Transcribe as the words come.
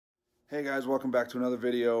Hey guys, welcome back to another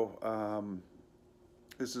video.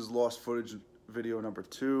 This is lost footage video number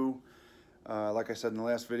 2. Like I said in the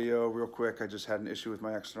last video, real quick, I just had an issue with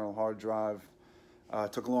my external hard drive.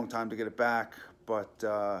 It took a long time to get it back, but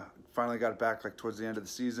finally got it back like towards the end of the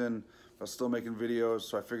season. I was still making videos,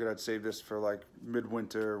 so I figured I'd save this for like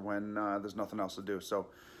midwinter when there's nothing else to do. So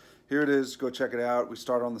here it is, go check it out. We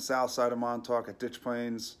start on the south side of Montauk at Ditch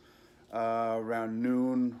Plains. Around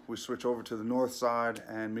noon, we switch over to the north side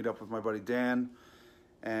and meet up with my buddy Dan,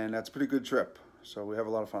 and that's a pretty good trip. So we have a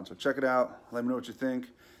lot of fun. So check it out. Let me know what you think.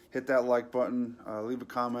 Hit that like button. Leave a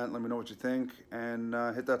comment. Let me know what you think, and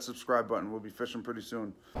hit that subscribe button. We'll be fishing pretty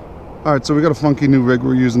soon. All right, so we got a funky new rig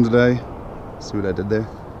we're using today. See what I did there?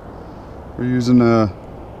 We're using a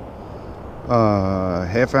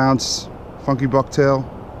half-ounce funky bucktail,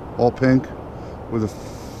 all pink, with a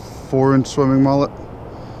 4-inch swimming mullet.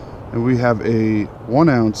 And we have a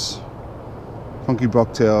 1-ounce funky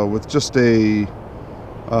bucktail with just a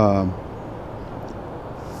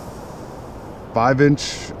 5-inch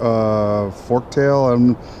forktail.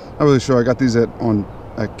 I'm not really sure. I got these at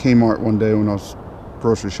Kmart one day when I was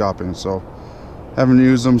grocery shopping, so haven't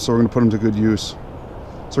used them. So we're gonna put them to good use.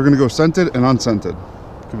 So we're gonna go scented and unscented.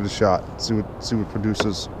 Give it a shot. See what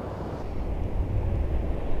produces.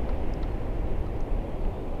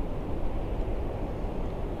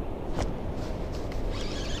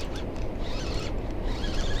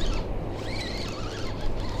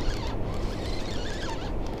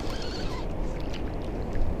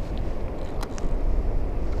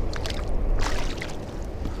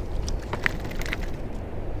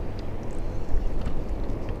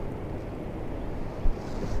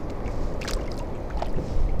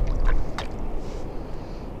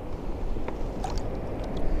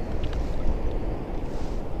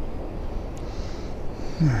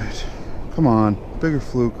 Alright, come on, bigger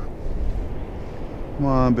fluke. Come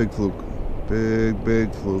on, big fluke.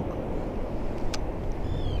 Big fluke.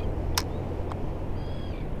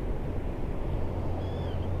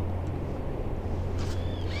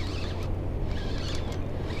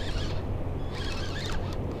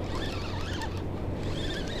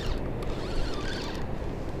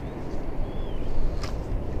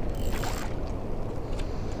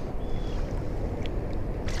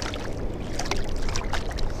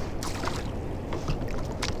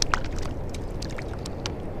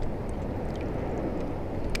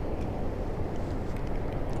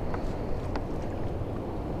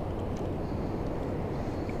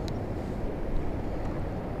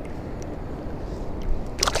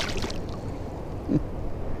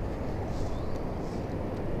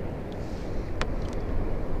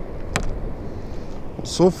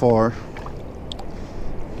 So far,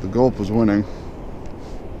 the gulp was winning.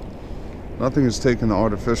 Nothing has taken the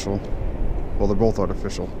artificial. Well, they're both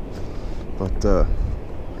artificial, but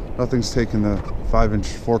nothing's taken the 5-inch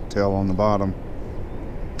forktail on the bottom.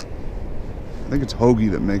 I think it's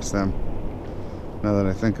Hoagie that makes them, now that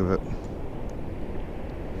I think of it.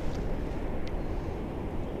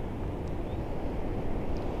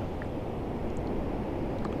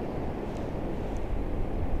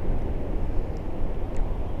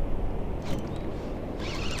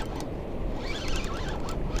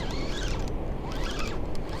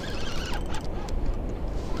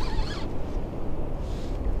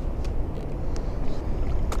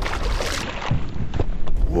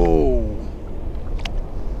 Whoa!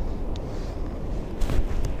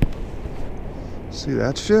 See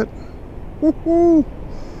that shit? Woohoo!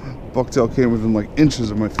 Bucktail came within like inches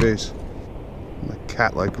of my face. Like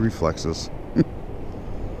cat-like reflexes. Had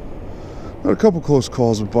a couple close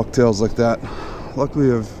calls with bucktails like that. Luckily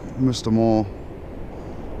I've missed them all.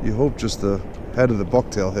 You hope just the head of the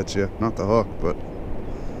bucktail hits you, not the hook, but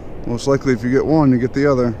most likely if you get one, you get the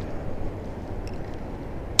other.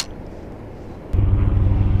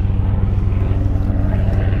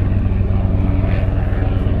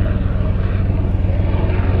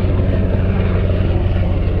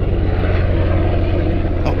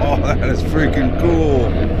 That is freaking cool.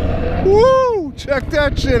 Woo! Check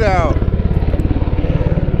that shit out.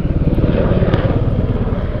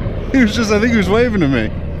 I think he was waving to me.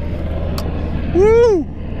 Woo!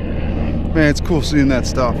 Man, it's cool seeing that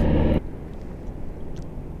stuff.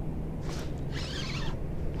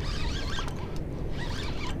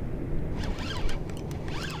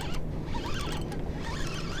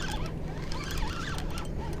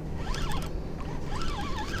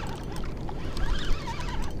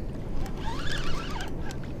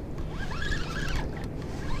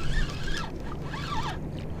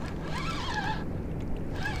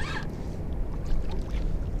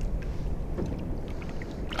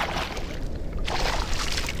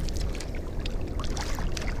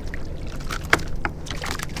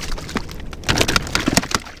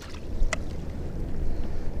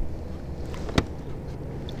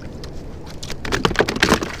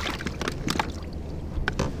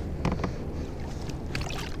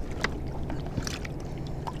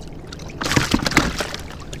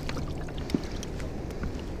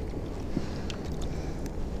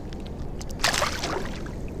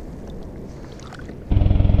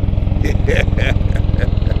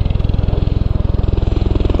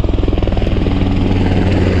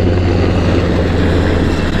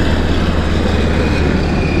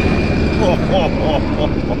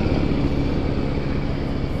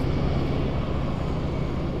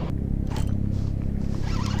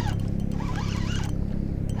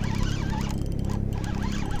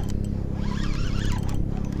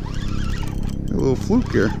 little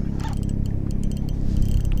fluke here.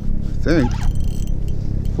 I think.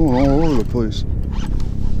 Going all over the place.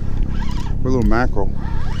 Or a little mackerel.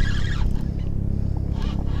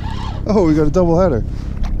 Oh, we got a double header.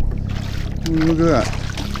 Look at that.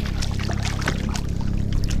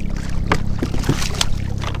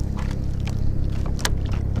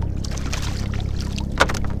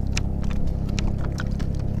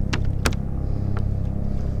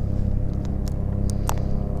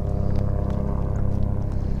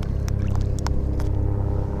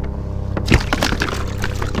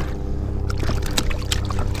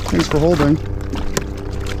 Thanks for holding.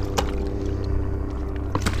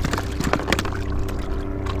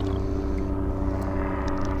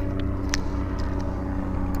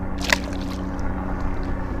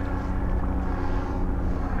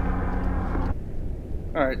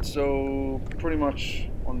 Alright, so pretty much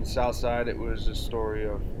on the south side it was a story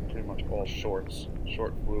of pretty much all short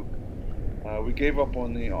fluke. We gave up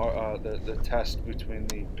on the test between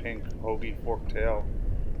the pink hoagie forktail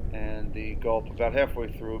and the gulp about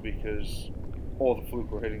halfway through because all the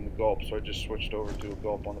fluke were hitting the gulp, so I just switched over to a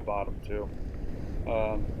gulp on the bottom too.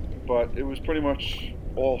 But it was pretty much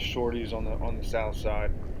all shorties on the south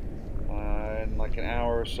side. In like an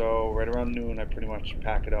hour or so, right around noon, I pretty much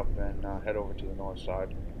pack it up and head over to the north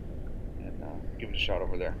side and give it a shot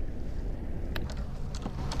over there.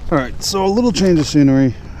 Alright, so a little change of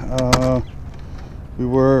scenery. We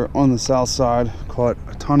were on the south side, caught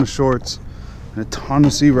a ton of shorts and a ton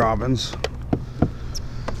of sea robins.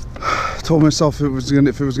 Told myself if it was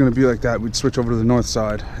gonna be like that, we'd switch over to the north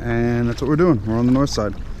side, and that's what we're doing. We're on the north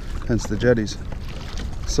side, hence the jetties.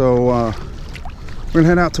 So we're gonna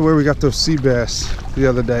head out to where we got those sea bass the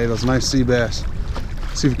other day, those nice sea bass.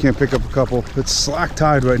 See if we can't pick up a couple. It's slack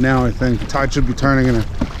tide right now, I think. Tide should be turning in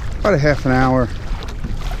about a half an hour.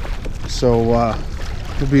 So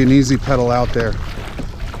it'll be an easy pedal out there.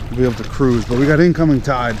 We'll be able to cruise, but we got incoming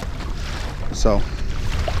tide. So,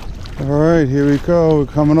 all right, here we go. We're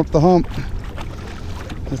coming up the hump.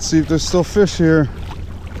 Let's see if there's still fish here.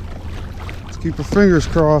 Let's keep our fingers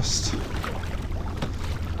crossed.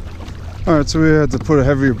 All right, so we had to put a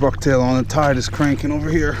heavier bucktail on. The tide is cranking over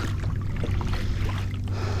here.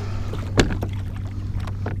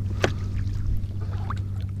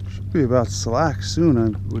 Should be about slack soon, I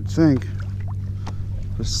would think.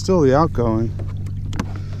 But still the outgoing.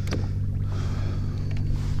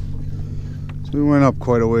 So we went up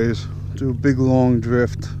quite a ways. Do a big long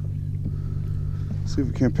drift. See if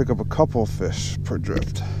we can't pick up a couple of fish per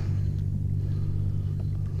drift.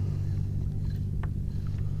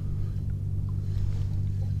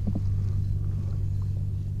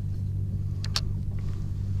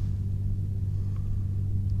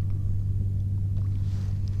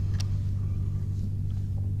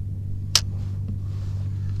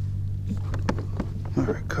 All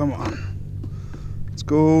right, come on. Let's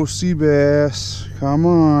go sea bass. Come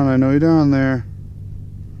on, I know you're down there.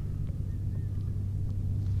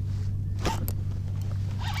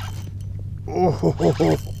 Oh,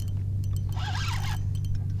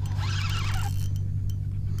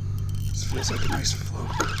 this feels like a nice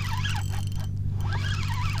fluke.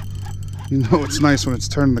 You know it's nice when it's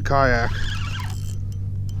turning the kayak.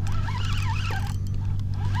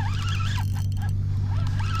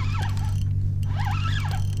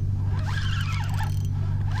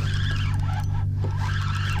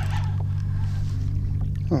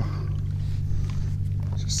 Oh,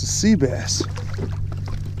 just a sea bass.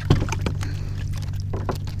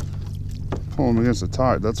 Pulling against the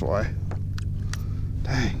tide, that's why.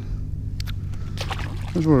 Dang.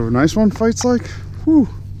 That's what a nice one fights like. Whew.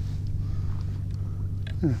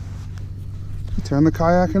 Yeah. Turn the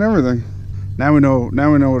kayak and everything. Now we know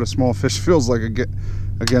what a small fish feels like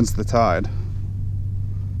against the tide.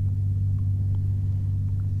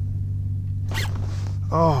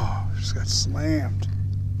 Oh, just got slammed.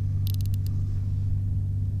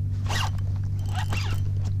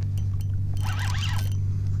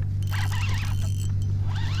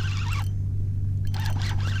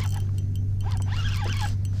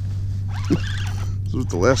 This is what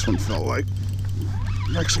the last one felt like.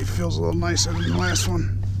 It actually feels a little nicer than the last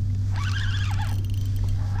one.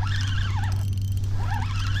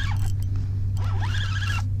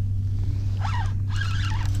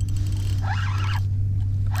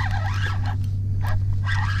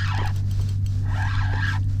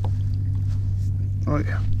 Oh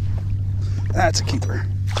yeah, that's a keeper.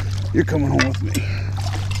 You're coming home with me.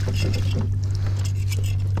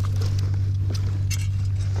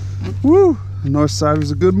 Woo! The north side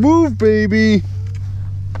was a good move, baby.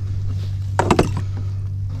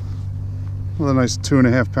 With a nice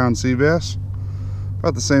 2.5 pound sea bass.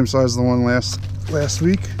 About the same size as the one last last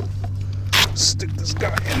week. Stick this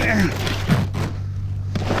guy in there.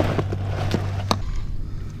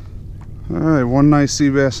 All right, one nice sea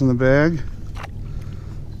bass in the bag.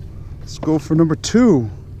 Let's go for number 2.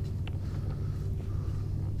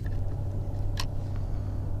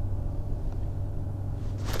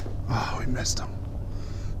 Oh, we missed him.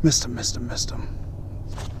 Missed him.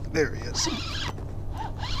 There he is.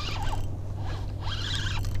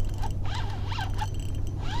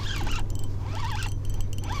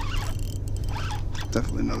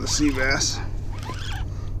 Definitely another sea bass.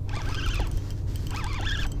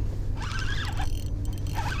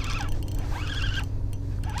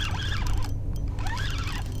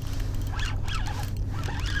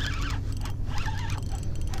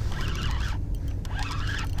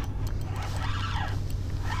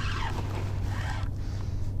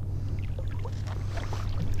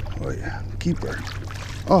 Oh yeah, keeper.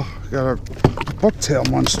 Oh, got our bucktail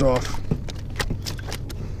munched off.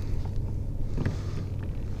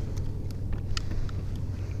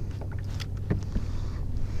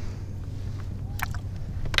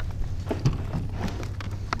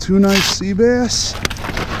 Two nice sea bass.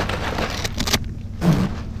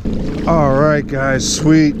 All right, guys,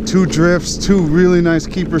 sweet. 2 drifts, 2 really nice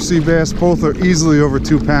keeper sea bass. Both are easily over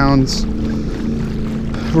 2 pounds.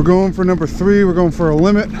 We're going for number 3. We're going for a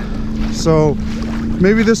limit. So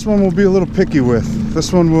maybe this one we'll be a little picky with.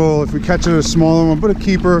 This one will, if we catch it a smaller one, but a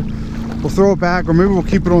keeper, we'll throw it back, or maybe we'll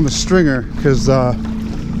keep it on the stringer, because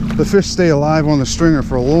the fish stay alive on the stringer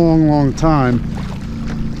for a long time.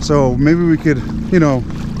 So maybe we could, you know,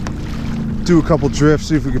 do a couple drifts,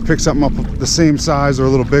 see if we could pick something up the same size or a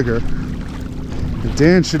little bigger. And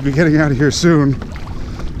Dan should be getting out of here soon.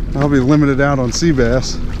 I'll be limited out on sea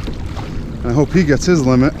bass. I hope he gets his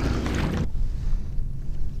limit.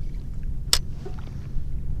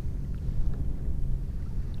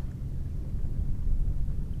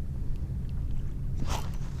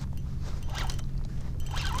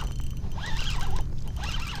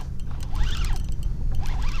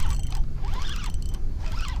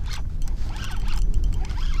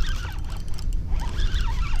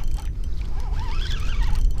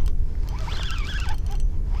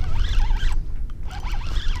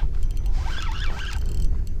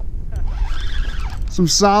 Some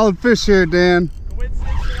solid fish here, Dan. Coincidence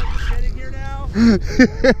that I'm just getting here now?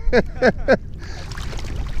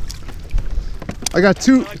 I got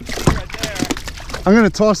 2. Right there. I'm gonna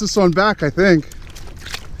toss this one back, I think.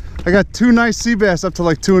 I got 2 nice sea bass up to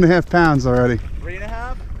like 2.5 pounds already.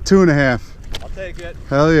 3.5? 2.5. I'll take it.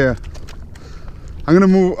 Hell yeah. I'm gonna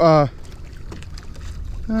move,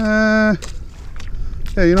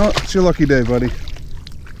 yeah, you know what? It's your lucky day, buddy.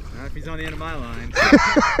 Not if he's on the end of my line.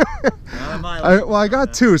 Not on my line. Well, I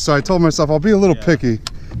got 2, so I told myself I'll be a little picky.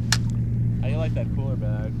 How you like that cooler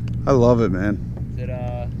bag? I love it, man. Did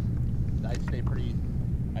ice stay pretty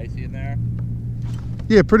icy in there?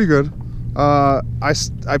 Yeah, pretty good. I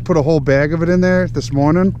put a whole bag of it in there this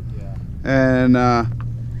morning. Yeah.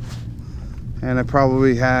 And I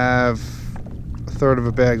probably have a third of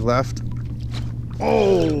a bag left.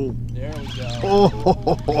 Oh! There we go.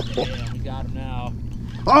 Oh! Damn, we got him now.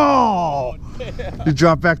 Oh! You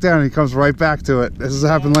drop back down and he comes right back to it. This has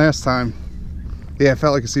happened last time. Yeah, it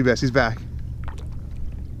felt like a sea bass. He's back.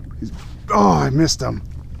 Oh, I missed him.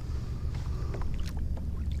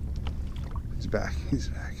 He's back. He's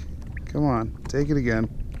back. Come on, take it again.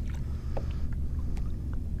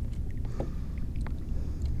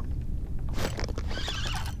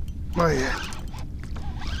 Oh yeah.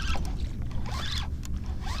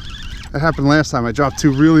 That happened last time. I dropped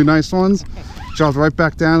 2 really nice ones. Dropped right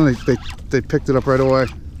back down and they picked it up right away.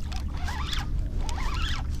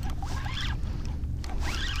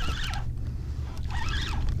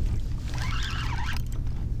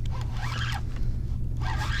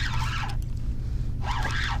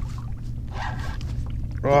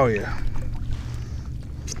 Oh yeah.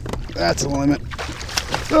 That's a limit.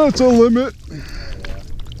 That's a limit.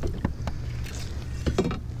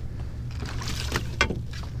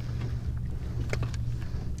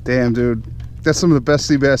 Damn, dude. That's some of the best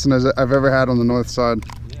sea bass I've ever had on the north side.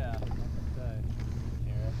 Yeah,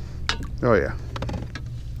 Oh yeah.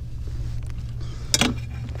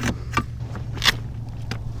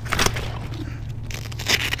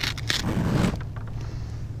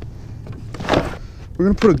 We're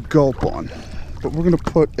gonna put a gulp on, but we're gonna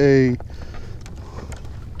put a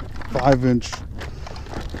 5-inch.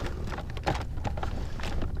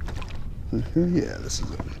 Yeah, this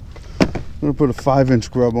is it. I'm gonna put a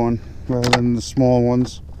 5-inch grub on rather than the small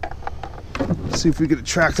ones. See if we could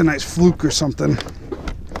attract a nice fluke or something.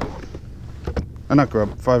 Not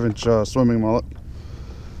grub, 5-inch swimming mullet.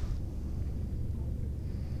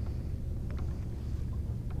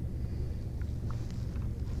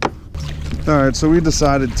 Alright, so we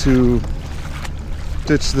decided to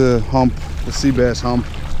ditch the hump, the sea bass hump,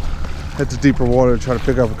 head to deeper water, try to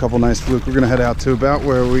pick up a couple nice fluke. We're gonna head out to about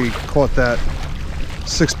where we caught that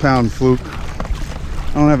 6-pound fluke.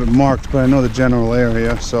 I don't have it marked, but I know the general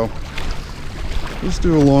area, so let's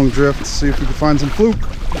do a long drift, see if we can find some fluke.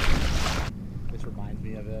 This reminds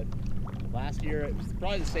me of it. Last year, it was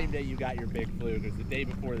probably the same day you got your big fluke. It was the day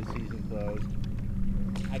before the season closed.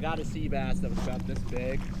 I got a sea bass that was about this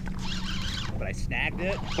big, but I snagged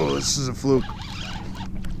it. Oh, this is a fluke.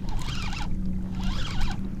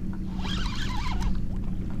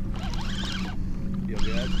 Feel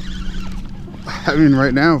good? I mean,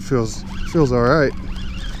 right now it feels all right.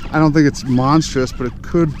 I don't think it's monstrous, but it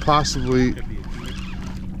could possibly.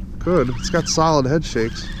 Could. It's got solid head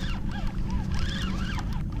shakes.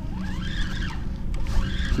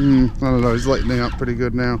 I don't know. He's lightening up pretty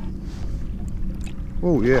good now.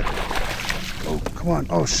 Oh yeah. Oh, come on.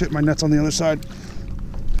 Oh shit, my net's on the other side.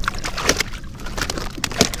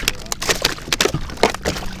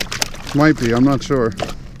 Might be. I'm not sure.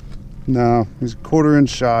 No, he's a 1/4 inch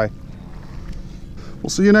shy. We'll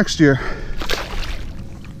see you next year.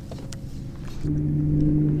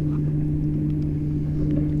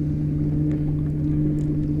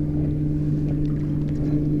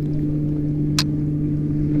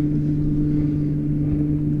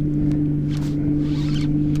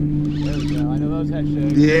 There we go. I know those head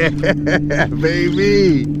shakes. Yeah,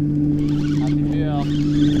 baby. How'd you feel?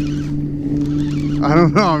 I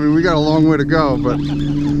don't know. I mean, we got a long way to go, but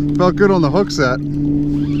felt good on the hook set.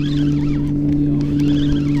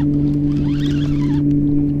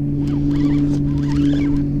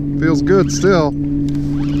 Feels good still.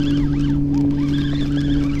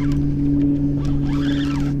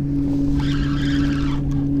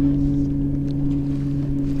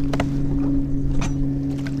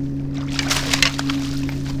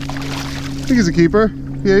 I think he's a keeper.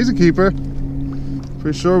 Yeah, he's a keeper.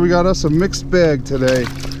 For sure, we got us a mixed bag today.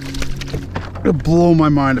 It'll blow my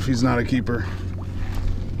mind if he's not a keeper.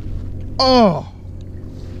 Oh!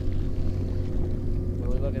 What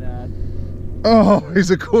are we looking at? Oh,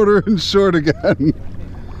 he's a 1/4 inch short again.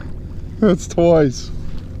 That's twice.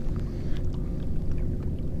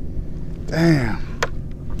 Damn.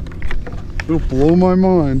 It'll blow my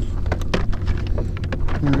mind.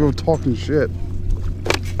 I'm gonna go talking shit.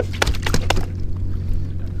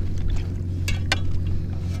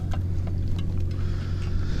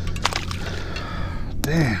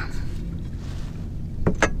 Damn.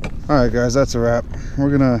 All right, guys, that's a wrap. We're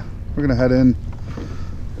gonna head in.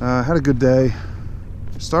 Had a good day.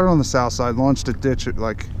 Started on the south side, launched a ditch at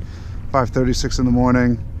like 5:36 in the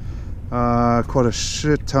morning. Caught a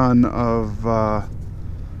shit ton of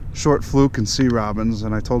short fluke and sea robins,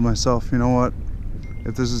 and I told myself, you know what?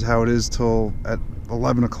 If this is how it is till at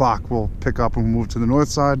 11 o'clock, we'll pick up and move to the north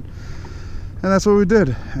side. And that's what we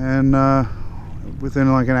did. And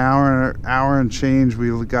within like an hour and change,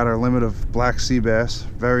 we got our limit of black sea bass.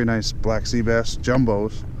 Very nice black sea bass,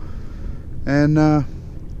 jumbos. And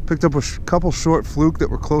picked up a couple short fluke that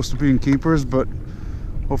were close to being keepers, but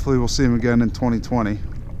hopefully we'll see them again in 2020.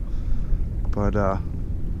 But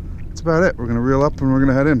that's about it. We're gonna reel up and we're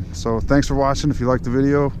gonna head in. So thanks for watching. If you liked the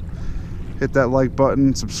video, hit that like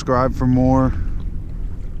button, subscribe for more,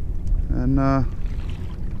 and I'll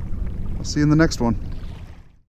see you in the next one.